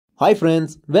Hi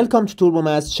friends, welcome to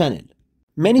TurboMaths channel.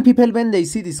 Many people when they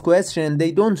see this question,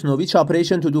 they don't know which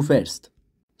operation to do first.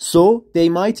 So, they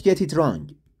might get it wrong.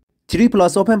 3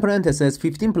 plus open parenthesis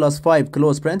 15 plus 5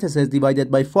 close parenthesis divided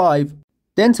by 5,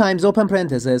 then times open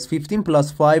parenthesis 15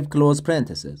 plus 5 close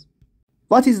parenthesis.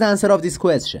 What is the answer of this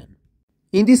question?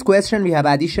 In this question we have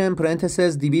addition,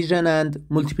 parenthesis, division and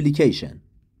multiplication.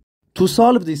 To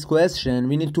solve this question,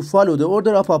 we need to follow the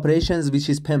order of operations, which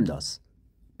is PEMDAS.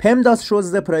 PEMDAS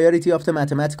shows the priority of the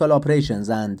mathematical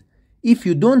operations, and if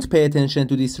you don't pay attention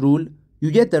to this rule, you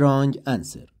get the wrong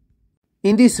answer.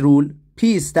 In this rule,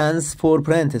 P stands for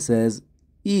parentheses,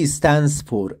 E stands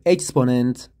for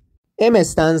exponent, M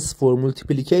stands for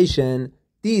multiplication,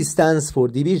 D stands for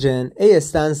division, A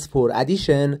stands for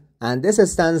addition, and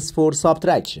S stands for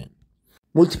subtraction.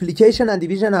 Multiplication and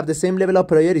division have the same level of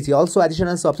priority. Also, addition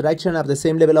and subtraction have the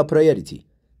same level of priority.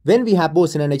 When we have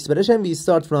both in an expression, we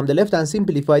start from the left and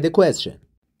simplify the question.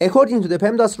 According to the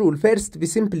PEMDAS rule, first we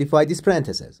simplify this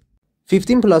parentheses.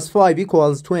 15 plus 5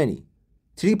 equals 20.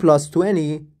 3 plus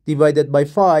 20 divided by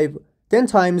 5, then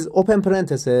times open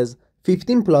parentheses,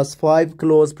 15 plus 5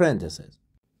 close parentheses.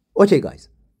 Okay guys,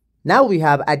 now we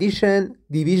have addition,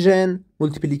 division,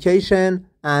 multiplication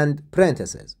and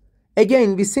parentheses.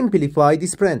 Again, we simplify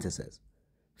this parentheses.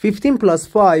 15 plus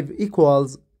 5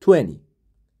 equals 20.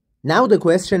 Now the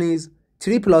question is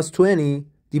 3 plus 20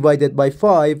 divided by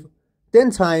 5, then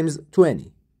times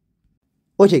 20.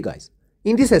 Okay guys,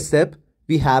 in this step,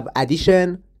 we have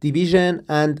addition, division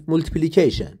and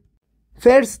multiplication.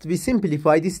 First, we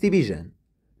simplify this division.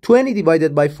 20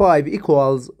 divided by 5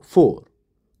 equals 4.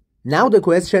 Now the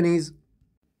question is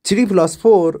 3 plus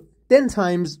 4, then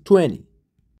times 20.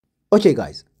 Okay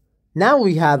guys, now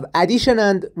we have addition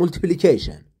and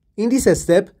multiplication. In this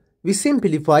step, we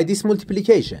simplify this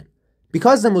multiplication,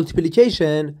 because the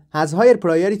multiplication has higher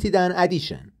priority than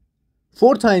addition.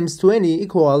 4 times 20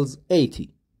 equals 80.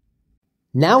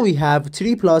 Now we have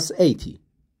 3 plus 80.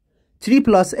 3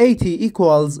 plus 80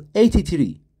 equals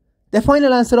 83. The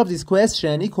final answer of this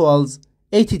question equals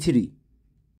 83.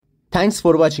 Thanks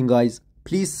for watching guys.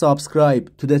 Please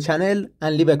subscribe to the channel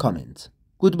and leave a comment.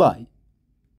 Goodbye.